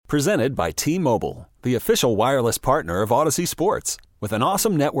Presented by T-Mobile, the official wireless partner of Odyssey Sports. With an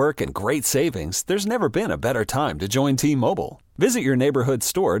awesome network and great savings, there's never been a better time to join T-Mobile. Visit your neighborhood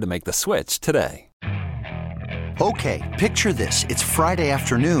store to make the switch today. Okay, picture this. It's Friday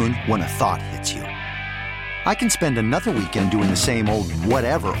afternoon when a thought hits you. I can spend another weekend doing the same old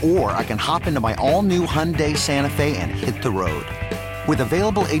whatever, or I can hop into my all-new Hyundai Santa Fe and hit the road. With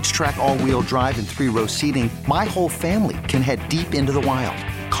available H-Track all-wheel drive and 3-row seating, my whole family can head deep into the wild.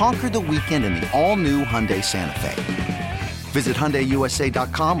 Conquer the weekend in the all-new Hyundai Santa Fe. Visit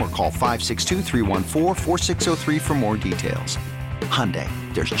HyundaiUSA.com or call 562-314-4603 for more details. Hyundai,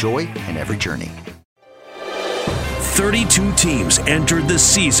 there's joy in every journey. 32 teams entered the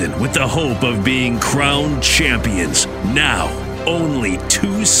season with the hope of being crowned champions. Now, only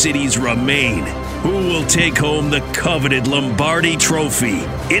 2 cities remain. Who will take home the coveted Lombardi Trophy?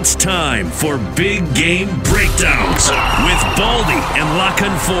 It's time for Big Game Breakdowns with Baldy and La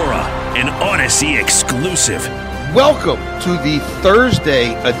Canfora, an Odyssey exclusive. Welcome to the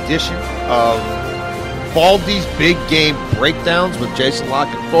Thursday edition of Baldy's Big Game Breakdowns with Jason La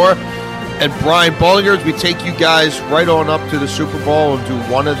Canfora and Brian Bollinger, as we take you guys right on up to the Super Bowl and do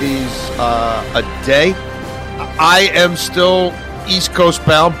one of these a day. I am still East Coast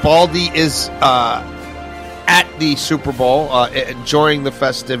bound. Baldy is at the Super Bowl, enjoying the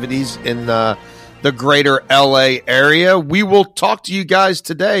festivities in the greater LA area. We will talk to you guys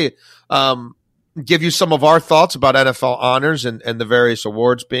today, give you some of our thoughts about NFL honors and the various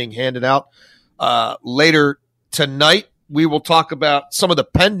awards being handed out. Later tonight, we will talk about some of the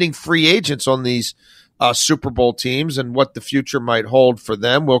pending free agents on these Super Bowl teams and what the future might hold for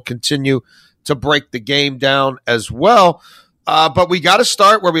them. We'll continue to break the game down as well. But we got to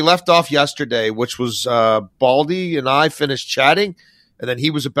start where we left off yesterday, which was Baldy and I finished chatting, and then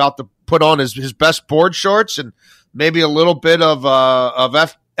he was about to put on his best board shorts and maybe a little bit of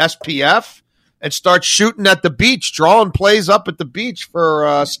SPF and start shooting at the beach, drawing plays up at the beach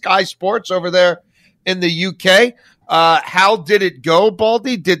for Sky Sports over there in the UK. How did it go,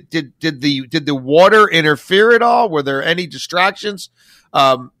 Baldy? Did the water interfere at all? Were there any distractions?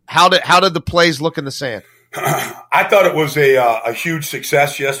 How did the plays look in the sand? I thought it was a huge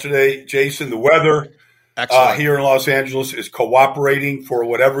success yesterday, Jason. The weather here in Los Angeles is cooperating for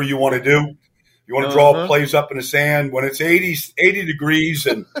whatever you want to do. You want to draw plays up in the sand when it's 80 degrees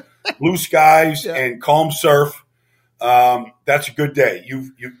and blue skies and calm surf. That's a good day.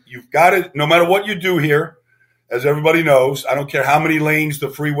 You've got it. No matter what you do here, as everybody knows, I don't care how many lanes the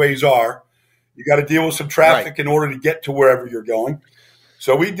freeways are, you got to deal with some traffic in order to get to wherever you're going.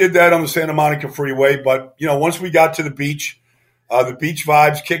 So we did that on the Santa Monica Freeway. But, once we got to the beach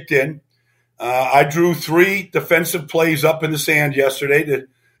vibes kicked in. I drew 3 defensive plays up in the sand yesterday to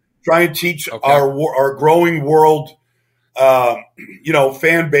try and teach our growing world,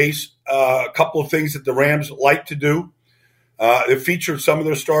 fan base a couple of things that the Rams like to do. It featured some of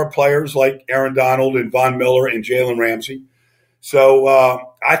their star players like Aaron Donald and Von Miller and Jalen Ramsey. So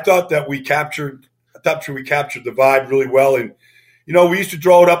I thought that we captured the vibe really well. And, we used to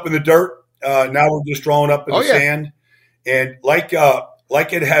draw it up in the dirt. Now we're just drawing up in the sand. And like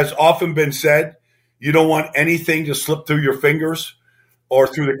it has often been said, you don't want anything to slip through your fingers or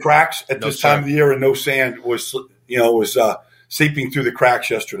through the cracks at this time of the year. And no sand was seeping through the cracks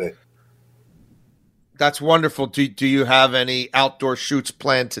yesterday. That's wonderful. Do you have any outdoor shoots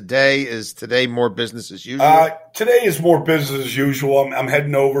planned today? Is today more business as usual? Today is more business as usual. I'm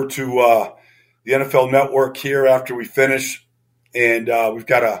heading over to the NFL Network here after we finish. And we've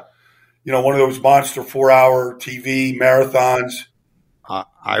got one of those monster 4-hour TV marathons. I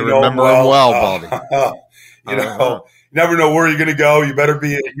remember them well, Baldy. You never know where you're going to go. You better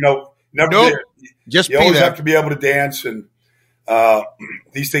be, you always have to be able to dance. And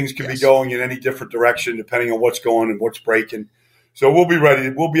these things can be going in any different direction depending on what's going and what's breaking. So we'll be ready.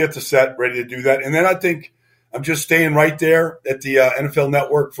 We'll be at the set ready to do that. And then I think I'm just staying right there at the NFL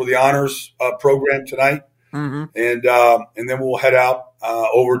Network for the honors program tonight. Mm-hmm. And then we'll head out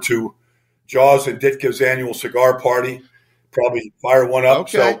over to Jaws and Ditka's annual cigar party, probably fire one up.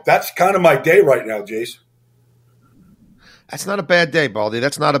 Okay. So that's kind of my day right now, Jason. That's not a bad day, Baldy.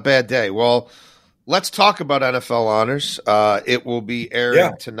 That's not a bad day. Well, let's talk about NFL honors. It will be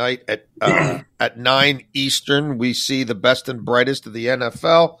airing tonight at 9 Eastern. We see the best and brightest of the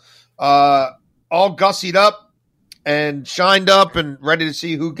NFL, all gussied up and shined up and ready to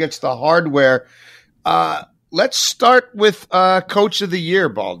see who gets the hardware. Let's start with Coach of the Year,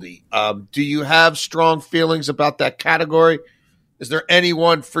 Baldy. Do you have strong feelings about that category? Is there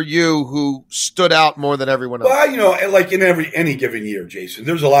anyone for you who stood out more than everyone else? Well, like in any given year, Jason,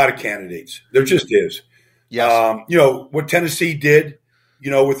 there's a lot of candidates. There just is. Yes. What Tennessee did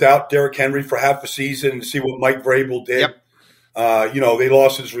without Derrick Henry for half the season and see what Mike Vrabel did. Yep. They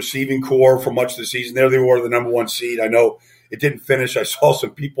lost his receiving core for much of the season. There they were, the number 1 seed. I know it didn't finish. I saw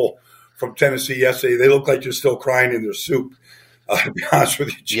some people from Tennessee yesterday. They look like they're still crying in their soup, to be honest with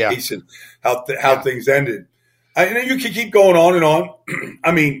you, Jason, how things ended. And you can keep going on and on.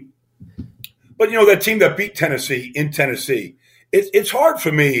 I mean, but, that team that beat Tennessee in Tennessee, it's hard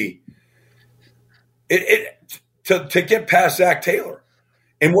for me to get past Zach Taylor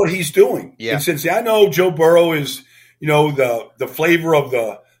and what he's doing. Yeah. And since I know Joe Burrow is – the flavor of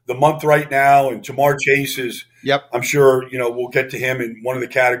the month right now, and Jamar Chase is, I'm sure, we'll get to him in one of the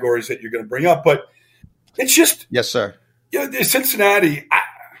categories that you're going to bring up. But it's just – yes, sir. Cincinnati,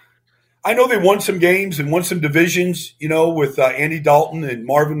 I know they won some games and won some divisions, with Andy Dalton and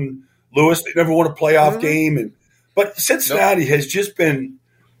Marvin Lewis. They never won a playoff game. But Cincinnati has just been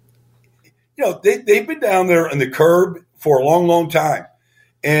 – they've been down there on the curb for a long, long time.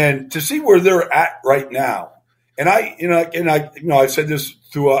 And to see where they're at right now, and I said this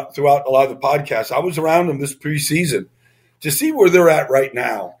throughout a lot of the podcasts. I was around them this preseason to see where they're at right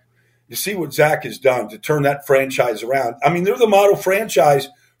now. You see what Zach has done to turn that franchise around. I mean, they're the model franchise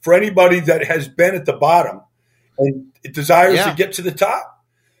for anybody that has been at the bottom and desires to get to the top.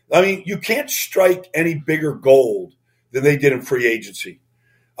 I mean, you can't strike any bigger gold than they did in free agency.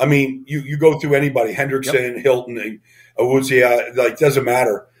 I mean, you go through anybody, Hendrickson, Hilton, Awuzie, like doesn't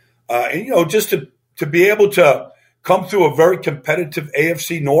matter. And just to be able to come through a very competitive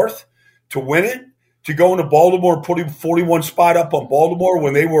AFC North to win it, to go into Baltimore, putting 41 spot up on Baltimore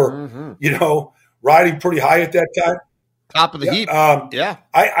when they were, riding pretty high at that time. Top of the heap.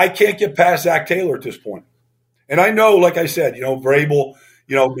 I can't get past Zach Taylor at this point. And I know, like I said, Vrabel,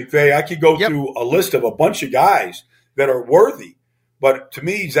 McVay, I could go through a list of a bunch of guys that are worthy. But to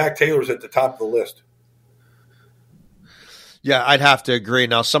me, Zach Taylor's at the top of the list. Yeah, I'd have to agree.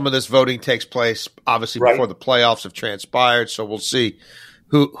 Now, some of this voting takes place obviously before the playoffs have transpired, so we'll see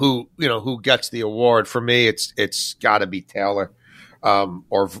who gets the award. For me, it's got to be Taylor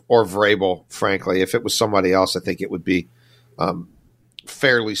or Vrabel. Frankly, if it was somebody else, I think it would be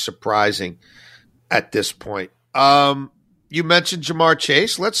fairly surprising at this point. You mentioned Jamar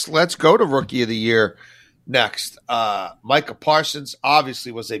Chase. Let's go to Rookie of the Year next. Micah Parsons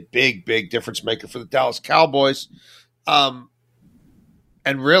obviously was a big difference maker for the Dallas Cowboys.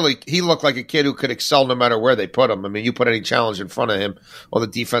 And really, he looked like a kid who could excel no matter where they put him. I mean, you put any challenge in front of him on the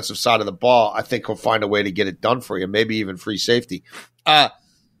defensive side of the ball, I think he'll find a way to get it done for you, maybe even free safety. But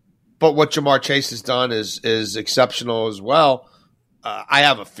what Jamar Chase has done is exceptional as well. I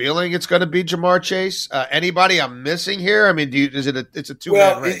have a feeling it's going to be Jamar Chase. Anybody I'm missing here? I mean, it's a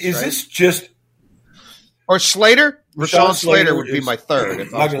two-man race, is right? this just – or Slater? Rashawn Slater would be my third.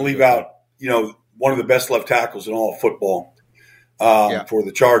 I'm not going to leave out, one of the best left tackles in all of football. For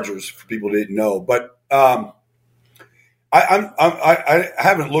the Chargers, for people who didn't know. But I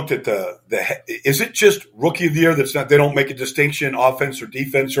haven't looked at the is it just Rookie of the Year that's not, they don't make a distinction, offense or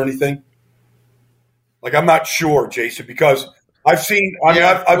defense or anything? Like, I'm not sure, Jason, because I've seen,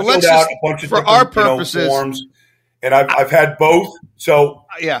 I've filled out a bunch of for different our purposes, forms, and I've had both. So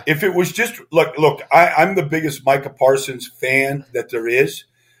if it was just, look, I'm the biggest Micah Parsons fan that there is.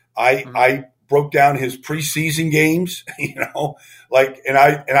 I broke down his preseason games, and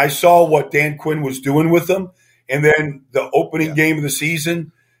I saw what Dan Quinn was doing with them. And then the opening game of the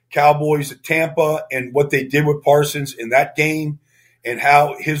season, Cowboys at Tampa, and what they did with Parsons in that game, and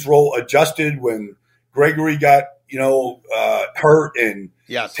how his role adjusted when Gregory got, hurt, and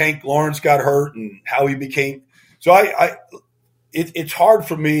Tank Lawrence got hurt, and how he became. So it's hard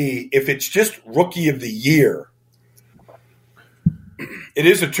for me if it's just Rookie of the Year. It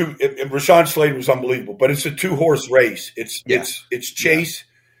is Rashawn Slater was unbelievable, but it's a 2-horse race. It's Chase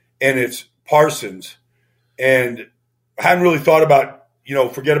and it's Parsons. And I haven't really thought about,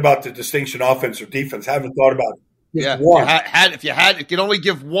 forget about the distinction offense or defense. I haven't thought about it. One. If you could only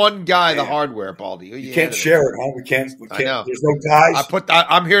give one guy the hardware, Baldy. You can't share it, huh? We can't. I know. There's no ties.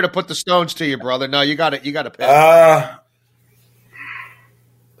 I'm here to put the stones to you, brother. No, you got to pick.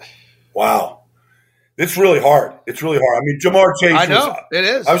 Wow. It's really hard. I mean, Jamar Chase. I know it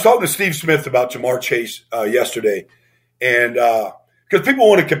is. I was talking to Steve Smith about Jamar Chase yesterday, and because people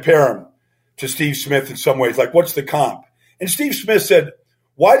want to compare him to Steve Smith in some ways, like what's the comp? And Steve Smith said,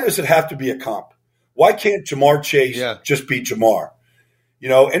 "Why does it have to be a comp? Why can't Jamar Chase just be Jamar?"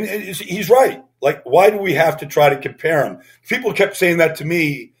 And he's right. Like, why do we have to try to compare him? People kept saying that to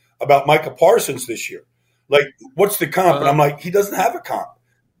me about Micah Parsons this year. Like, what's the comp? And I'm like, he doesn't have a comp.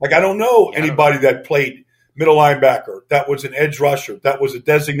 Like, I don't know anybody that played middle linebacker, that was an edge rusher, that was a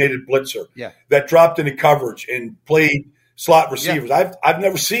designated blitzer, that dropped into coverage and played slot receivers. Yeah. I've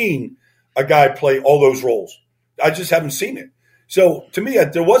never seen a guy play all those roles. I just haven't seen it. So to me,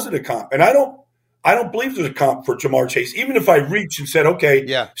 there wasn't a comp, and I don't believe there's a comp for Ja'Marr Chase. Even if I reach and said,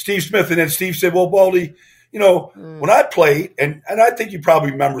 okay, Steve Smith, and then Steve said, well, Baldy, when I played, and I think you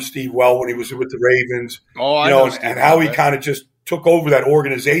probably remember Steve well when he was with the Ravens, and how he kind of just took over that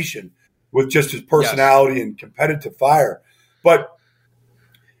organization with just his personality and competitive fire. But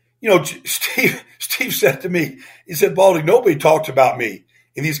Steve said to me, he said, Baldy, nobody talks about me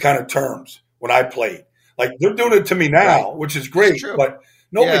in these kind of terms when I played. Like, they're doing it to me now, which is great, but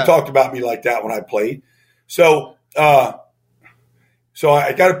nobody talked about me like that when I played. So I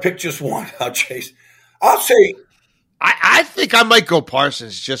got to pick just one. Chase. I'll say I think I might go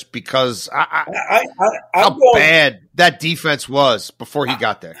Parsons just because how bad that defense was before he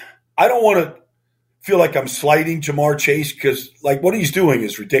got there. I don't want to feel like I'm slighting Ja'Marr Chase because, like, what he's doing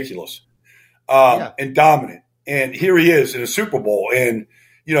is ridiculous and dominant. And here he is in a Super Bowl. And,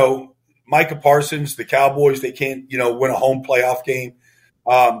 Micah Parsons, the Cowboys, they can't, win a home playoff game.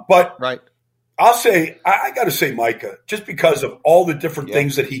 But I'll say, I got to say Micah, just because of all the different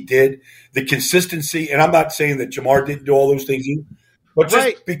things that he did, the consistency. And I'm not saying that Ja'Marr didn't do all those things either, but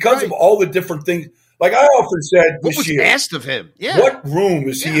just because of all the different things. Like I often said what was asked of him? What room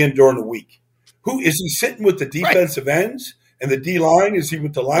is he in during the week? Who is he sitting with the defensive ends and the D line? Is he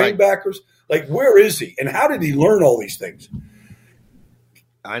with the linebackers? Like, where is he? And how did he learn all these things?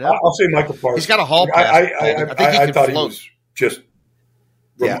 I know. I'll say Michael Parsons. He's got a hall pass. I thought he was just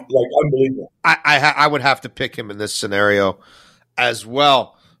unbelievable. I would have to pick him in this scenario as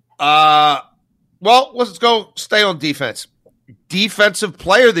well. Well, let's go stay on defense. Defensive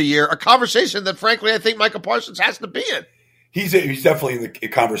Player of the Year, a conversation that, frankly, I think Micah Parsons has to be in. He's definitely in the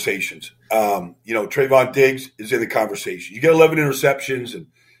conversations. Trayvon Diggs is in the conversation. You get 11 interceptions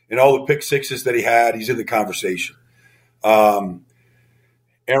and all the pick sixes that he had. He's in the conversation. Aaron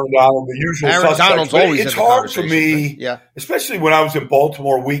Donald, the usual Aaron suspects. Donald's always it's hard for me, especially when I was in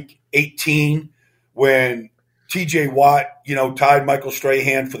Baltimore week 18 when T.J. Watt, tied Michael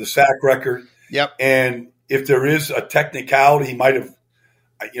Strahan for the sack record. Yep. And if there is a technicality, he might have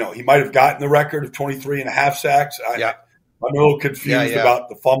gotten the record of 23 and a half sacks. I'm a little confused about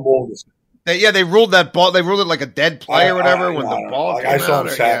the fumble. They ruled that ball. They ruled it like a dead play or whatever when the ball came out. I saw him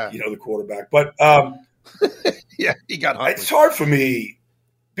sack, the quarterback. But he got hungry. It's hard for me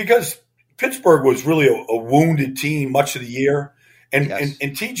because Pittsburgh was really a wounded team much of the year, and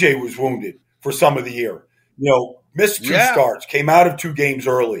TJ was wounded for some of the year. Missed two starts, came out of 2 games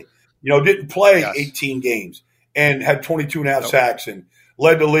early. Didn't play 18 games and had 22 and a half sacks and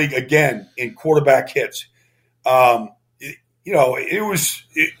led the league again in quarterback hits. We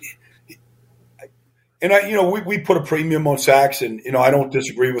put a premium on sacks, and I don't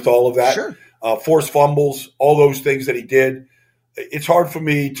disagree with all of that. Sure. Forced fumbles, all those things that he did. It's hard for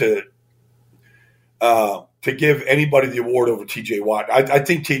me to give anybody the award over T.J. Watt. I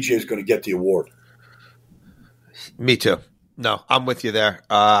think T.J. is going to get the award. Me too. No, I'm with you there.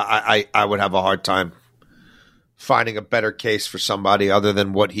 I would have a hard time finding a better case for somebody other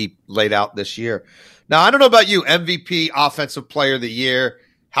than what he laid out this year. Now, I don't know about you, MVP, Offensive Player of the Year,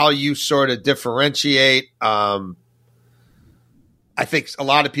 how you sort of differentiate. I think a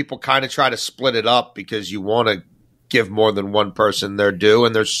lot of people kind of try to split it up because you want to give more than one person their due,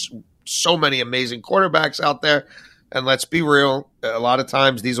 and there's so many amazing quarterbacks out there. And let's be real, a lot of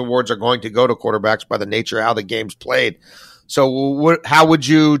times these awards are going to go to quarterbacks by the nature of how the game's played. So how would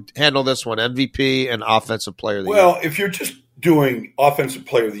you handle this one, MVP and Offensive Player of the Year? Well, if you're just doing Offensive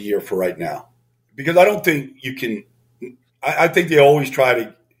Player of the Year for right now, because I don't think you can – I think they always try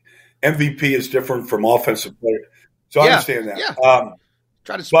to – MVP is different from Offensive Player. So I understand that. Yeah.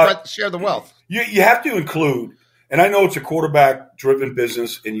 Try to share the wealth. You have to include – and I know it's a quarterback-driven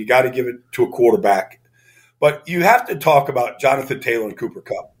business and you got to give it to a quarterback, but you have to talk about Jonathan Taylor and Cooper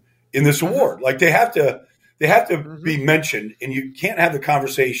Kupp in this award. Like they have to be mentioned, and you can't have the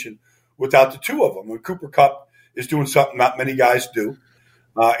conversation without the two of them. When Cooper Kupp is doing something not many guys do,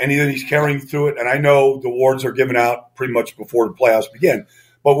 and he's carrying through it. And I know the awards are given out pretty much before the playoffs begin,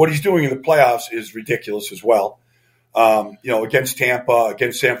 but what he's doing in the playoffs is ridiculous as well. Against Tampa,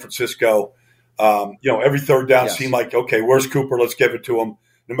 against San Francisco, every third down seemed like, okay, where's Cooper? Let's give it to him.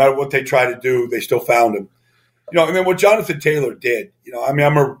 No matter what they try to do, they still found him. And then what Jonathan Taylor did, I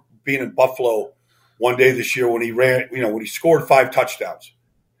remember being in Buffalo one day this year when he ran, when he scored 5 touchdowns,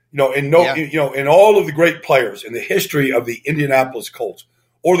 in all of the great players in the history of the Indianapolis Colts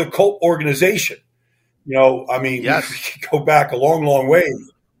or the Colt organization, we could go back a long, long way.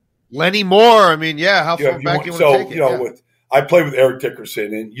 Lenny Moore, how far back you want to take it? I played with Eric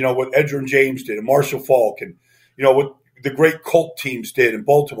Dickerson and, what Edgerrin James did and Marshall Faulk and, what the great Colt teams did in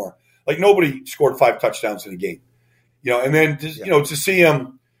Baltimore. Like nobody scored 5 touchdowns in a game, and then to see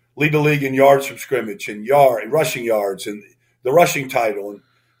him lead the league in yards from scrimmage and rushing yards and the rushing title and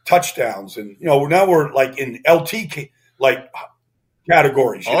touchdowns, and now we're like in LT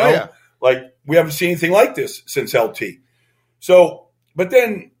categories. Like we haven't seen anything like this since LT. So, but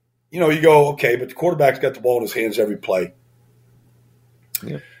then you go, okay, but the quarterback's got the ball in his hands every play.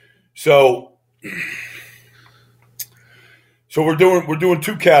 Yeah. So we're doing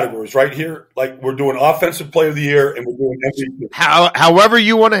 2 categories right here. Like we're doing offensive player of the year and we're doing MVP. However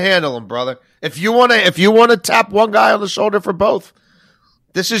you want to handle them, brother. If you want to tap one guy on the shoulder for both,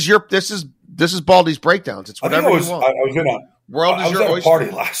 this is Baldy's breakdowns. It's whatever you want. I was at a party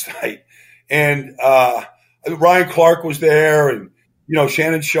last night, and Ryan Clark was there, and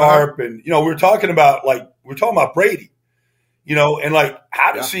Shannon Sharp, and we were talking about Brady, and like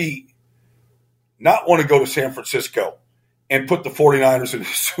how does he not want to go to San Francisco and put the 49ers in the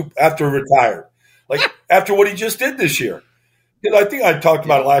soup after he retired, like after what he just did this year? I think I talked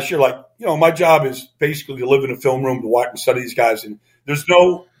about it last year. Like my job is basically to live in a film room to watch and study these guys, and there's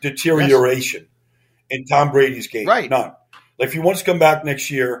no deterioration in Tom Brady's game, right? None. Like if he wants to come back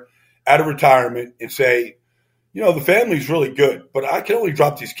next year out of retirement and say, the family's really good, but I can only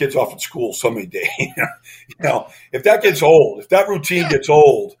drop these kids off at school so many days. If that gets old, if that routine gets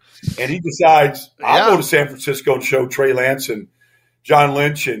old, and he decides I'll go to San Francisco and show Trey Lance and John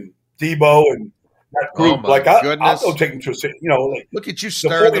Lynch and Debo and that group, I'll go take him to a look at you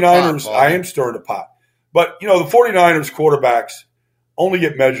stirring the 49ers. I am stirring the pot, but the 49ers quarterbacks only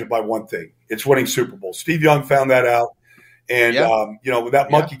get measured by one thing: it's winning Super Bowls. Steve Young found that out. And, when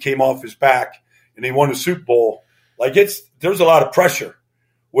that monkey came off his back and he won the Super Bowl, there's a lot of pressure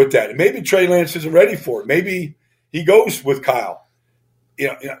with that. And maybe Trey Lance isn't ready for it. Maybe he goes with Kyle.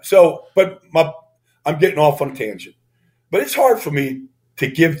 But I'm getting off on a tangent. But it's hard for me to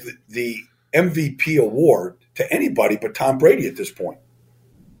give the MVP award to anybody but Tom Brady at this point.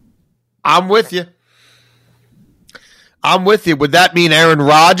 I'm with you. Would that mean Aaron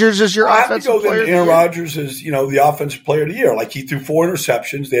Rodgers is your offensive player? Aaron Rodgers is, the offensive player of the year. Like he threw 4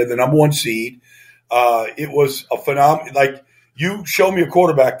 interceptions. They had the number 1 seed. It was a phenomenal. Like you show me a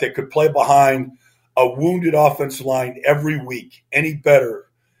quarterback that could play behind a wounded offensive line every week any better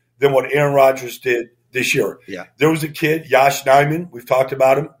than what Aaron Rodgers did this year. Yeah. There was a kid, Yosh Nijman. We've talked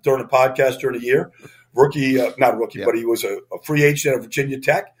about him during the podcast during the year. But he was a free agent at Virginia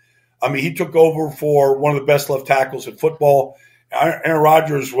Tech. I mean, he took over for one of the best left tackles in football. Aaron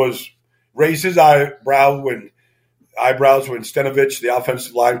Rodgers raised his eyebrows when Stenovich, the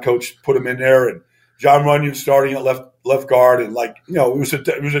offensive line coach, put him in there, and John Runyon starting at left guard, and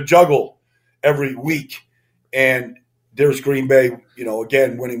it was a juggle every week. And there's Green Bay,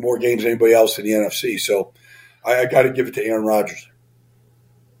 again winning more games than anybody else in the NFC. So I got to give it to Aaron Rodgers.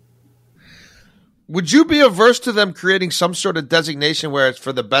 Would you be averse to them creating some sort of designation where it's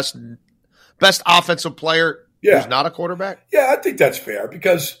for the best offensive player who's not a quarterback? Yeah, I think that's fair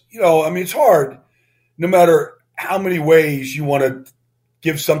because, it's hard no matter how many ways you want to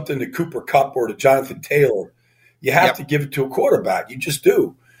give something to Cooper Kupp or to Jonathan Taylor. You have to give it to a quarterback. You just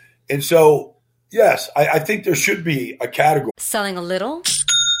do. And so, yes, I think there should be a category. Selling a little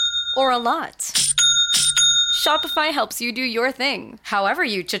or a lot? Shopify helps you do your thing, however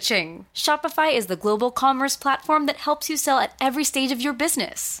you cha-ching. Shopify is the global commerce platform that helps you sell at every stage of your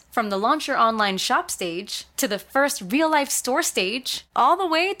business. From the launch your online shop stage, to the first real-life store stage, all the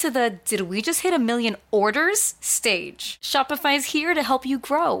way to the did we just hit 1 million orders stage. Shopify's here to help you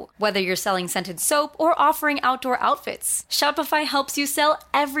grow. Whether you're selling scented soap or offering outdoor outfits, Shopify helps you sell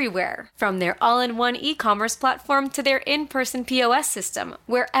everywhere. From their all-in-one e-commerce platform to their in-person POS system,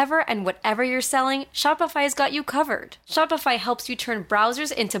 wherever and whatever you're selling, Shopify's got you covered. Shopify helps you turn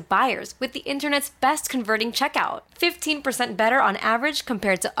browsers into buyers with the internet's best converting checkout. 15% better on average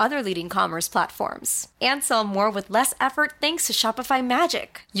compared to other leading commerce platforms. And sell more with less effort thanks to Shopify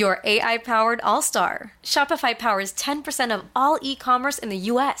Magic, your AI-powered all-star. Shopify powers 10% of all e-commerce in the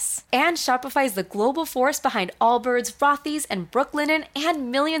U.S. And Shopify is the global force behind Allbirds, Rothy's, and Brooklinen,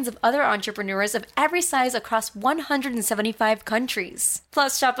 and millions of other entrepreneurs of every size across 175 countries.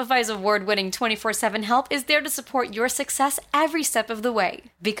 Plus, Shopify's award-winning 24/7 help is there to support your success every step of the way.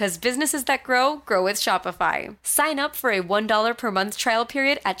 Because businesses that grow with Shopify. Sign up for a $1 per month trial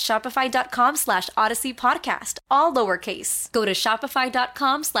period at shopify.com/Odyssey Podcast, all lowercase. Go to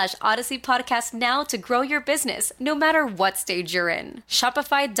shopify.com/Odyssey Podcast now to grow your business, no matter what stage you're in.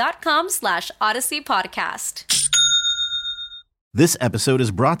 Shopify.com/Odyssey Podcast. This episode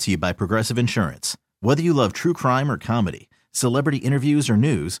is brought to you by Progressive Insurance. Whether you love true crime or comedy, celebrity interviews or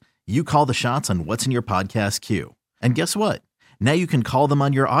news, you call the shots on what's in your podcast queue. And guess what? Now you can call them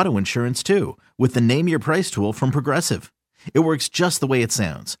on your auto insurance too with the Name Your Price tool from Progressive. It works just the way it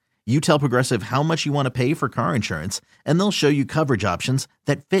sounds. You tell Progressive how much you want to pay for car insurance, and they'll show you coverage options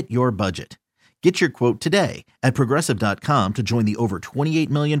that fit your budget. Get your quote today at Progressive.com to join the over 28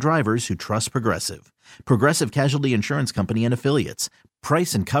 million drivers who trust Progressive. Progressive Casualty Insurance Company and Affiliates.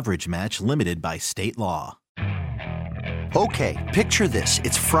 Price and coverage match limited by state law. Okay, picture this.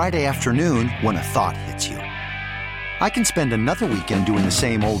 It's Friday afternoon when a thought hits you. I can spend another weekend doing the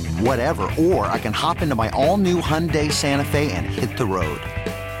same old whatever, or I can hop into my all-new Hyundai Santa Fe and hit the road.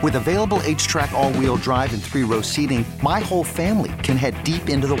 With available H-Track all-wheel drive and 3-row seating, my whole family can head deep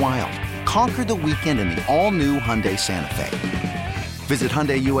into the wild. Conquer the weekend in the all-new Hyundai Santa Fe. Visit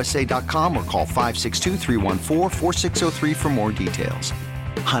HyundaiUSA.com or call 562-314-4603 for more details.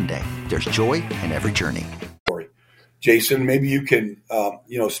 Hyundai, there's joy in every journey. Jason, maybe you can,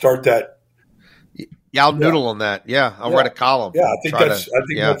 start that. Yeah, I'll noodle on that. Yeah, I'll write a column. Yeah, I think that's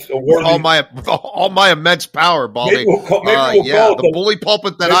a worthy. All my immense power, Baldy. Maybe we'll call it the bully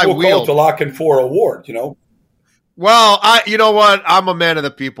pulpit that I wield. Call it the Lock and Four Award. Well, you know what? I'm a man of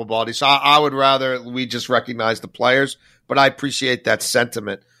the people, Baldy. So I would rather we just recognize the players. But I appreciate that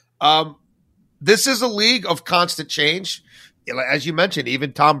sentiment. This is a league of constant change, as you mentioned.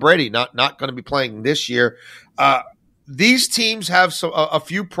 Even Tom Brady not going to be playing this year. These teams have a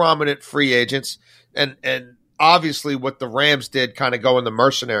few prominent free agents. And obviously what the Rams did, kind of going the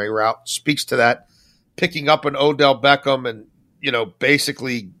mercenary route, speaks to that. Picking up an Odell Beckham and,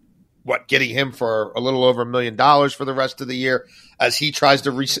 basically getting him for a little over $1 million for the rest of the year as he tries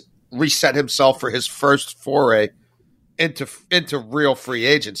to reset himself for his first foray into real free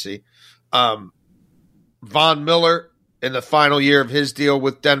agency. Von Miller, in the final year of his deal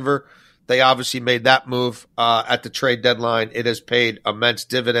with Denver, they obviously made that move at the trade deadline. It has paid immense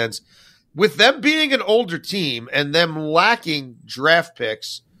dividends. With them being an older team and them lacking draft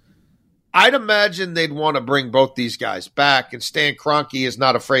picks, I'd imagine they'd want to bring both these guys back, and Stan Kroenke is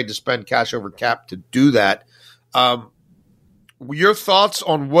not afraid to spend cash over cap to do that. Your thoughts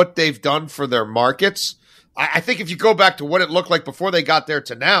on what they've done for their markets? I think if you go back to what it looked like before they got there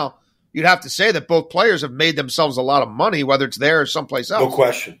to now, you'd have to say that both players have made themselves a lot of money, whether it's there or someplace else. No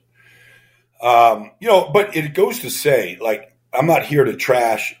question. But it goes to say, I'm not here to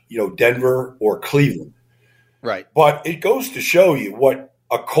trash, Denver or Cleveland. Right. But it goes to show you what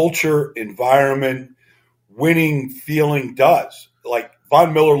a culture, environment, winning feeling does.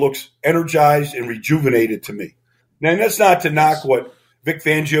 Von Miller looks energized and rejuvenated to me. Now, that's not to knock what Vic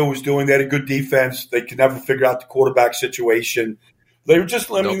Fangio was doing. They had a good defense. They could never figure out the quarterback situation. They were just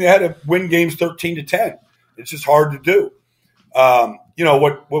limiting. They had to win games 13-10. It's just hard to do.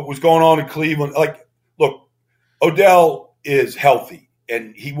 What was going on in Cleveland? Look, Odell is healthy,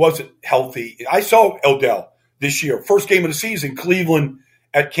 and he wasn't healthy. I saw Odell this year, first game of the season, Cleveland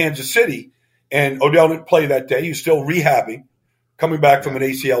at Kansas City, and Odell didn't play that day. He was still rehabbing, coming back from an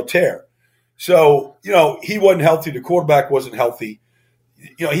ACL tear. So, he wasn't healthy. The quarterback wasn't healthy.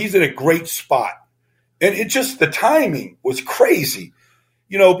 He's in a great spot. And it just, the timing was crazy,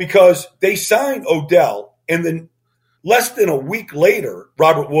 because they signed Odell, and then less than a week later,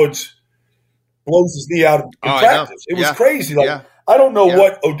 Robert Woods blows his knee out in practice. It was crazy. I don't know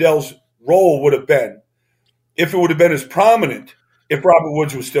what Odell's role would have been if it would have been as prominent if Robert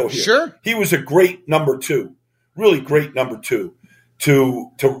Woods was still here. Sure. He was a great number two, really great number two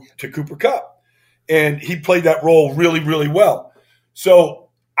to Cooper Kupp. And he played that role really, really well. So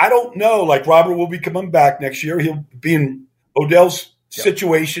I don't know, Robert will be coming back next year. He'll be in Odell's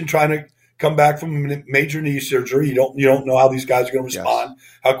situation, trying to come back from major knee surgery. You don't know how these guys are going to respond,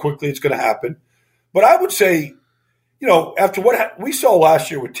 how quickly it's going to happen. But I would say, after what we saw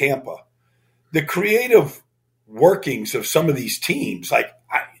last year with Tampa, the creative workings of some of these teams,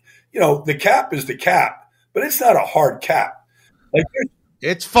 the cap is the cap, but it's not a hard cap.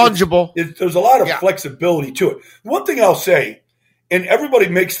 It's fungible. There's a lot of flexibility to it. One thing I'll say, and everybody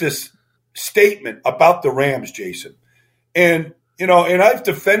makes this statement about the Rams, Jason, and I've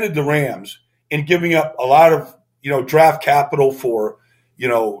defended the Rams in giving up a lot of draft capital for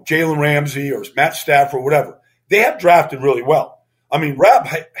Jalen Ramsey or Matt Stafford or whatever. They have drafted really well. I mean, Rob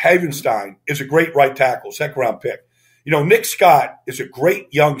Havenstein is a great right tackle, second-round pick. Nick Scott is a great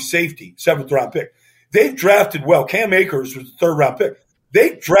young safety, seventh-round pick. They've drafted well. Cam Akers was the third-round pick.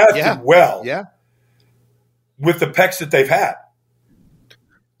 They've drafted well with the picks that they've had.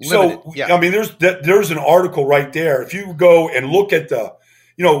 I mean, there's an article right there. If you go and look at the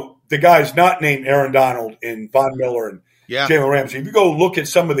guys not named Aaron Donald and Von Miller and Jalen Ramsey, if you go look at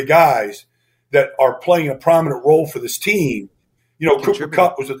some of the guys that are playing a prominent role for this team, Cooper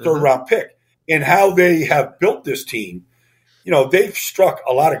Kupp was a third-round pick. and how they have built this team, they've struck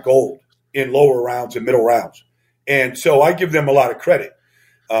a lot of gold in lower rounds and middle rounds. And so I give them a lot of credit.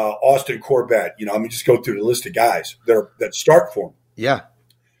 Austin Corbett, just go through the list of guys that start for them. Yeah.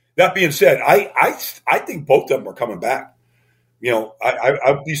 That being said, I think both of them are coming back.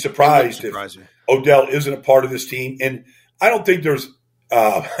 I'd be surprised if Odell isn't a part of this team. And I don't think there's,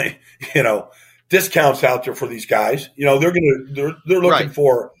 discounts out there for these guys. They're looking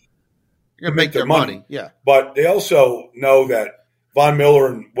for to make their money. Yeah. But they also know that Von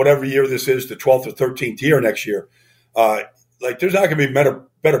Miller in whatever year this is, the 12th or 13th year next year, there's not going to be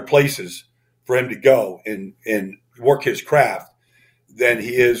better places for him to go and work his craft than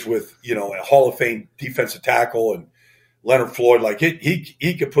he is with, a Hall of Fame defensive tackle and Leonard Floyd. Like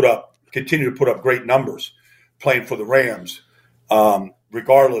he could continue to put up great numbers playing for the Rams,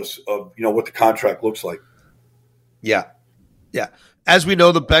 regardless of, what the contract looks like. Yeah. Yeah. As we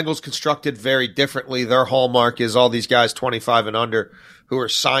know, the Bengals constructed very differently. Their hallmark is all these guys 25 and under who are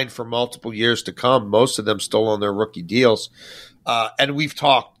signed for multiple years to come, most of them still on their rookie deals. And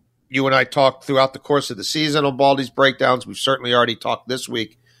you and I talked throughout the course of the season on Baldy's breakdowns. We've certainly already talked this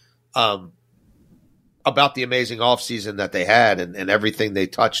week about the amazing offseason that they had and everything they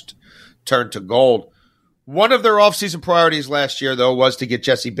touched turned to gold. One of their offseason priorities last year, though, was to get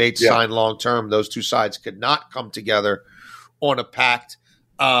Jesse Bates signed long-term. Those two sides could not come together on a pact.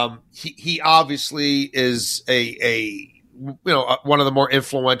 He obviously is one of the more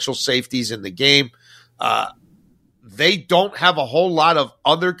influential safeties in the game. They don't have a whole lot of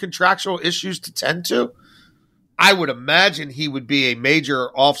other contractual issues to tend to. I would imagine he would be a major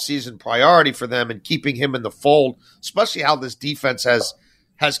offseason priority for them, and keeping him in the fold, especially how this defense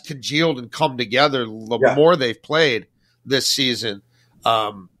has congealed and come together the more they've played this season.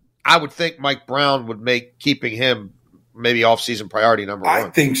 I would think Mike Brown would make keeping him maybe offseason priority number one. I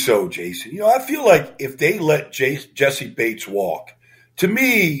think so, Jason. I feel like if they let Jesse Bates walk, to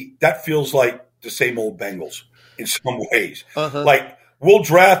me, that feels like the same old Bengals in some ways. Uh-huh. Like, we'll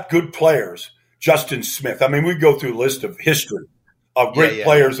draft good players. Justin Smith. I mean, we go through a list of history of great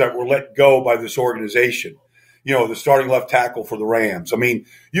players that were let go by this organization. The starting left tackle for the Rams. I mean,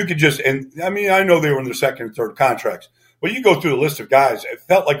 you could I know they were in their second and third contracts, but you go through the list of guys, it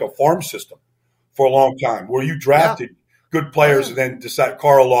felt like a farm system for a long time where you drafted good players and then decided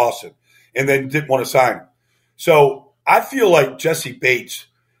Carl Lawson and then didn't want to sign him. So I feel like Jesse Bates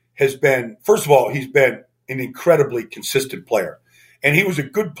has been, first of all, he's been an incredibly consistent player. And he was a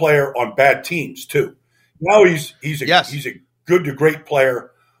good player on bad teams too. Now he's a good to great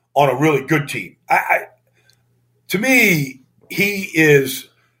player on a really good team. To me, he is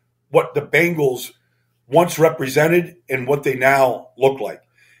what the Bengals once represented and what they now look like.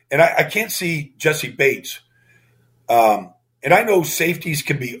 And I can't see Jesse Bates. And I know safeties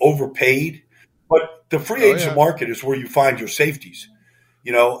can be overpaid, but the free agent market is where you find your safeties,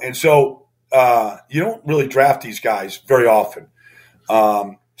 and so you don't really draft these guys very often.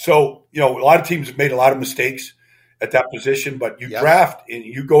 So, a lot of teams have made a lot of mistakes at that position, but you draft and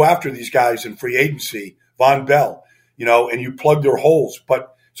you go after these guys in free agency, Von Bell, and you plug their holes.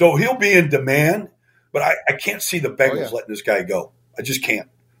 But so he'll be in demand, but I can't see the Bengals letting this guy go. I just can't.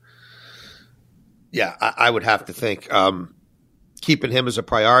 Yeah, I would have to think keeping him as a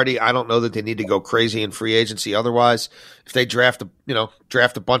priority. I don't know that they need to go crazy in free agency. Otherwise, if they draft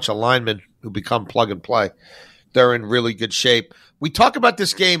a bunch of linemen who become plug and play, they're in really good shape. We talk about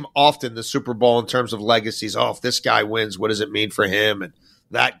this game often, the Super Bowl, in terms of legacies. Oh, if this guy wins, what does it mean for him? And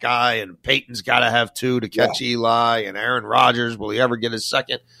that guy, and Peyton's got to have two to catch Eli, and Aaron Rodgers, will he ever get his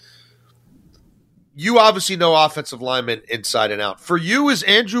second? You obviously know offensive linemen inside and out. For you, is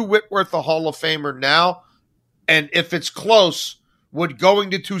Andrew Whitworth a Hall of Famer now? And if it's close, would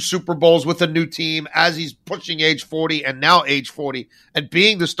going to 2 Super Bowls with a new team as he's pushing age 40 and now age 40 and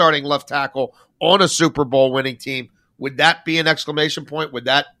being the starting left tackle on a Super Bowl winning team, would that be an exclamation point? Would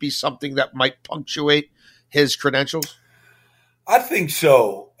that be something that might punctuate his credentials? I think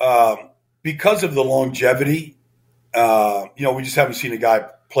so. Because of the longevity, we just haven't seen a guy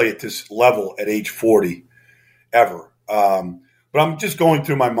play at this level at age 40 ever. But I'm just going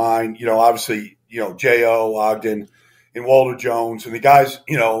through my mind, obviously, J.O., Ogden, and Walter Jones, and the guys,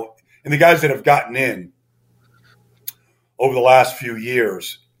 and the guys that have gotten in over the last few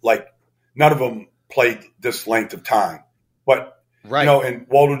years, like none of them played this length of time. But, and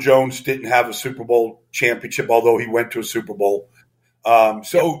Walter Jones didn't have a Super Bowl championship, although he went to a Super Bowl.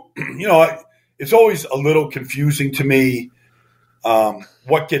 It's always a little confusing to me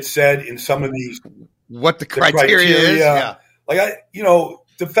what gets said in some of these. What the criteria is. Yeah. Like,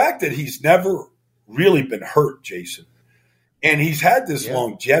 the fact that he's never really been hurt, Jason, and he's had this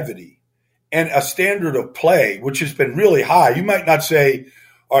longevity, and a standard of play, which has been really high. You might not say,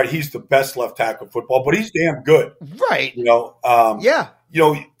 all right, he's the best left tackle in football, but he's damn good. Right. The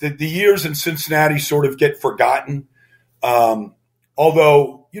years in Cincinnati sort of get forgotten.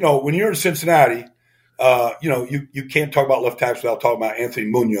 Although, when you're in Cincinnati, you can't talk about left tackles without talking about Anthony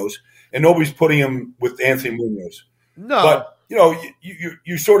Munoz, and nobody's putting him with Anthony Munoz. No. But,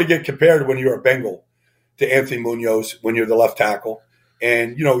 you sort of get compared when you're a Bengal to Anthony Munoz when you're the left tackle.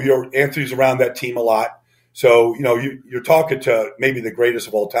 And, Anthony's around that team a lot. So, you're talking to maybe the greatest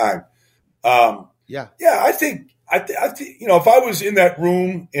of all time. I think, if I was in that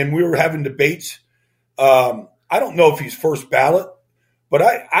room and we were having debates, I don't know if he's first ballot, but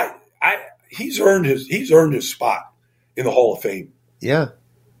he's earned his spot in the Hall of Fame. Yeah.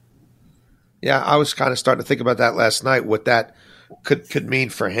 Yeah, I was kind of starting to think about that last night, what that could mean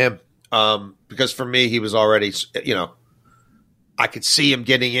for him. Because for me, he was already, I could see him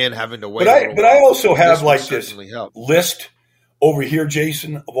getting in, having to wait. But I also have this list over here,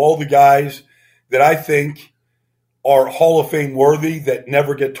 Jason, of all the guys that I think are Hall of Fame worthy that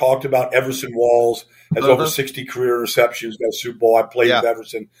never get talked about. Everson Walls has over 60 career interceptions. Got a Super Bowl. I played with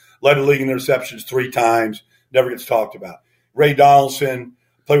Everson, led the league in interceptions 3 times. Never gets talked about. Ray Donaldson,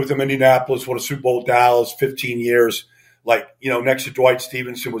 played with him in Indianapolis, won a Super Bowl with Dallas, 15 years. Next to Dwight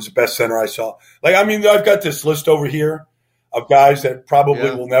Stevenson was the best center I saw. I've got this list over here of guys that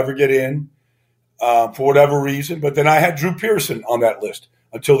probably will never get in for whatever reason. But then I had Drew Pearson on that list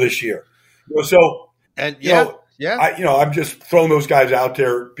until this year. I'm just throwing those guys out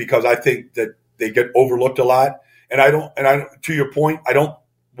there because I think that they get overlooked a lot. And to your point, I don't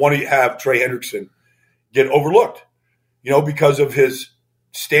want to have Trey Hendrickson get overlooked, because of his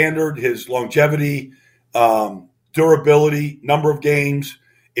standard, his longevity, durability, number of games.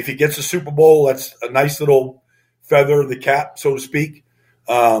 If he gets a Super Bowl, that's a nice little feather in the cap, so to speak,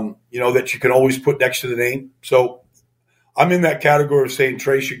 that you can always put next to the name. So I'm in that category of saying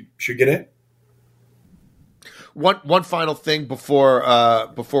Trey should get in. One final thing before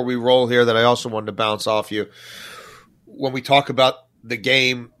we roll here that I also wanted to bounce off you. When we talk about the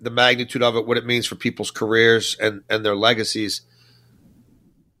game, the magnitude of it, what it means for people's careers and their legacies,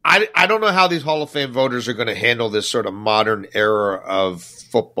 I don't know how these Hall of Fame voters are going to handle this sort of modern era of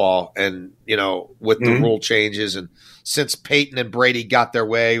football and, with the rule changes. And since Peyton and Brady got their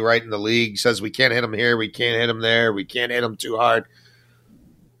way right in the league, says we can't hit them here, we can't hit them there, we can't hit them too hard.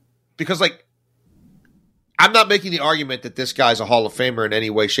 Because, I'm not making the argument that this guy's a Hall of Famer in any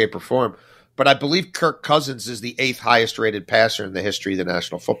way, shape, or form, but I believe Kirk Cousins is the 8th highest rated passer in the history of the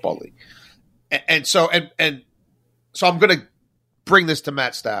National Football League. So I'm going to bring this to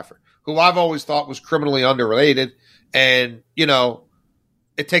Matt Stafford, who I've always thought was criminally underrated. And,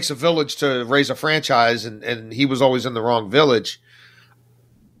 it takes a village to raise a franchise, and he was always in the wrong village.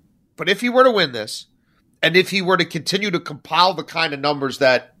 But if he were to win this, and if he were to continue to compile the kind of numbers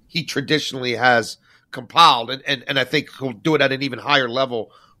that he traditionally has compiled, and I think he'll do it at an even higher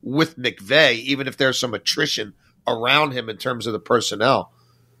level with McVay, even if there's some attrition around him in terms of the personnel.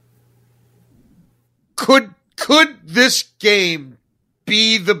 Could this game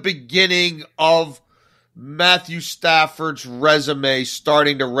be the beginning of Matthew Stafford's resume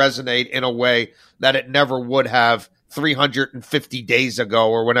starting to resonate in a way that it never would have 350 days ago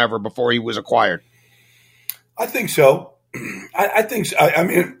or whenever before he was acquired? I think so. I think so.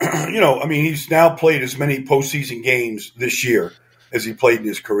 He's now played as many postseason games this year as he played in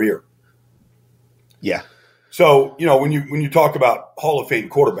his career. Yeah. So, when you talk about Hall of Fame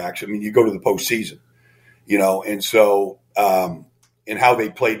quarterbacks, you go to the postseason, and how they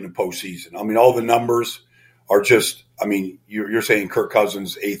played in the postseason. All the numbers are just, you're saying Kirk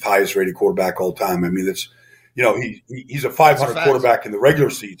Cousins, 8th highest rated quarterback all time. That's, he's a 500 quarterback in the regular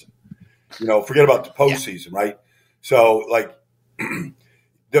season. Forget about the postseason, right? So,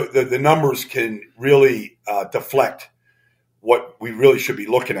 the numbers can really deflect what we really should be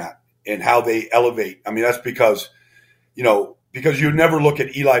looking at and how they elevate. That's because you never look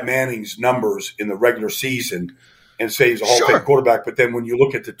at Eli Manning's numbers in the regular season and say he's a Hall of Fame quarterback. But then when you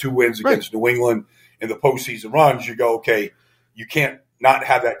look at the 2 wins against New England in the postseason runs, you go, okay, you can't not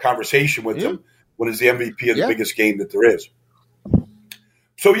have that conversation with him when he's the MVP of the biggest game that there is.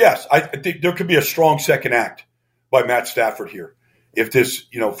 So, yes, I think there could be a strong second act by Matt Stafford here. If this,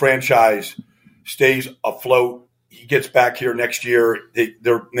 franchise stays afloat, he gets back here next year,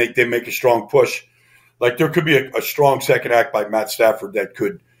 they make a strong push. There could be a strong second act by Matt Stafford that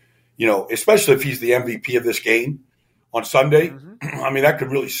could, especially if he's the MVP of this game on Sunday. That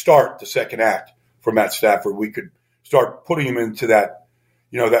could really start the second act for Matt Stafford. We could start putting him into that,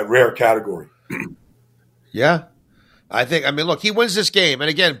 that rare category. Yeah. I think, look, he wins this game. And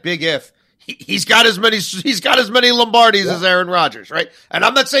again, big if. he's got as many Lombardis as Aaron Rodgers, right? And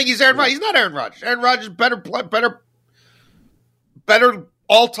I'm not saying he's Aaron Rodgers. He's not Aaron Rodgers. Aaron Rodgers better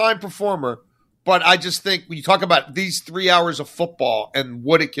all-time performer. But I just think when you talk about these 3 hours of football and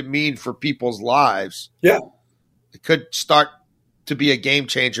what it can mean for people's lives, it could start to be a game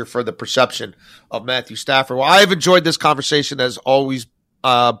changer for the perception of Matthew Stafford. Well, I've enjoyed this conversation as always,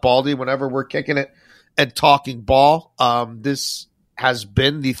 Baldy, whenever we're kicking it and talking ball. This has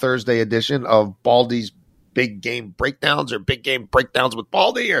been the Thursday edition of Baldy's Big Game Breakdowns, or Big Game Breakdowns with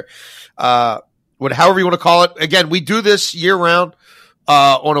Baldy, or however you want to call it. Again, we do this year-round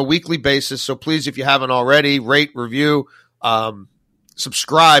on a weekly basis, so please, if you haven't already, rate, review,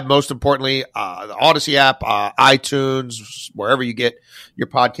 subscribe, most importantly, the Odyssey app, iTunes, wherever you get your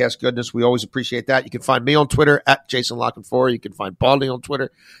podcast goodness. We always appreciate that. You can find me on Twitter at Jason Lockenfor. You can find Baldy on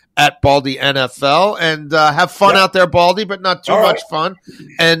Twitter at Baldy NFL, and have fun out there, Baldy, but not too much fun.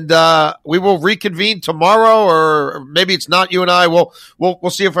 And we will reconvene tomorrow, or maybe it's not you and I. We'll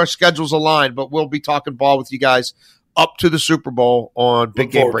see if our schedules align, but we'll be talking ball with you guys up to the Super Bowl on Big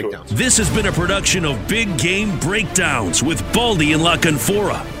Game Breakdowns. This has been a production of Big Game Breakdowns with Baldy and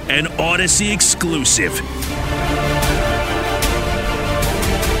Lockenfora, an Odyssey exclusive.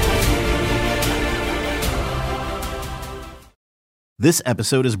 This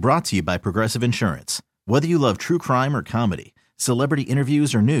episode is brought to you by Progressive Insurance. Whether you love true crime or comedy, celebrity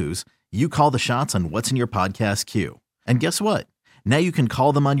interviews or news, you call the shots on what's in your podcast queue. And guess what? Now you can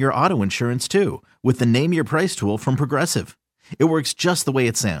call them on your auto insurance too, with the Name Your Price tool from Progressive. It works just the way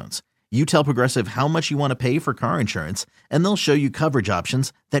it sounds. You tell Progressive how much you want to pay for car insurance, and they'll show you coverage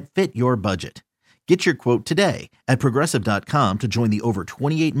options that fit your budget. Get your quote today at Progressive.com to join the over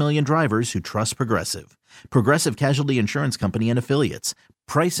 28 million drivers who trust Progressive. Progressive Casualty Insurance Company and Affiliates.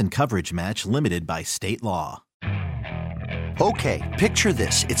 Price and coverage match limited by state law. Okay, picture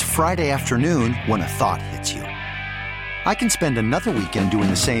this. It's Friday afternoon when a thought hits you. I can spend another weekend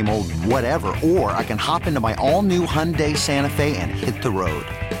doing the same old whatever, or I can hop into my all-new Hyundai Santa Fe and hit the road.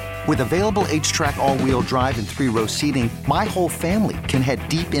 With available H-Track all-wheel drive and 3-row seating, my whole family can head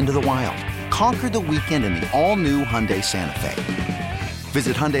deep into the wild. Conquer the weekend in the all-new Hyundai Santa Fe.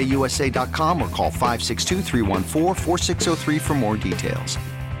 Visit HyundaiUSA.com or call 562-314-4603 for more details.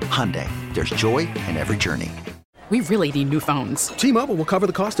 Hyundai, there's joy in every journey. We really need new phones. T-Mobile will cover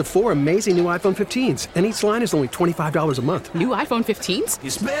the cost of 4 amazing new iPhone 15s, and each line is only $25 a month. New iPhone 15s?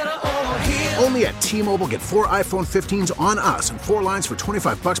 It's better over here. Only at T-Mobile, get 4 iPhone 15s on us and 4 lines for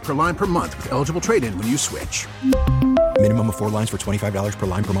 $25 per line per month with eligible trade-in when you switch. Minimum of 4 lines for $25 per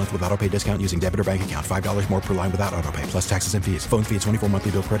line per month with autopay discount using debit or bank account. $5 more per line without autopay, plus taxes and fees. Phone fee at 24 monthly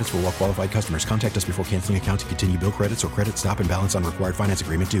bill credits for well-qualified customers. Contact us before canceling account to continue bill credits or credit stop and balance on required finance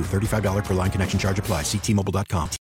agreement due. $35 per line connection charge applies. See T-Mobile.com.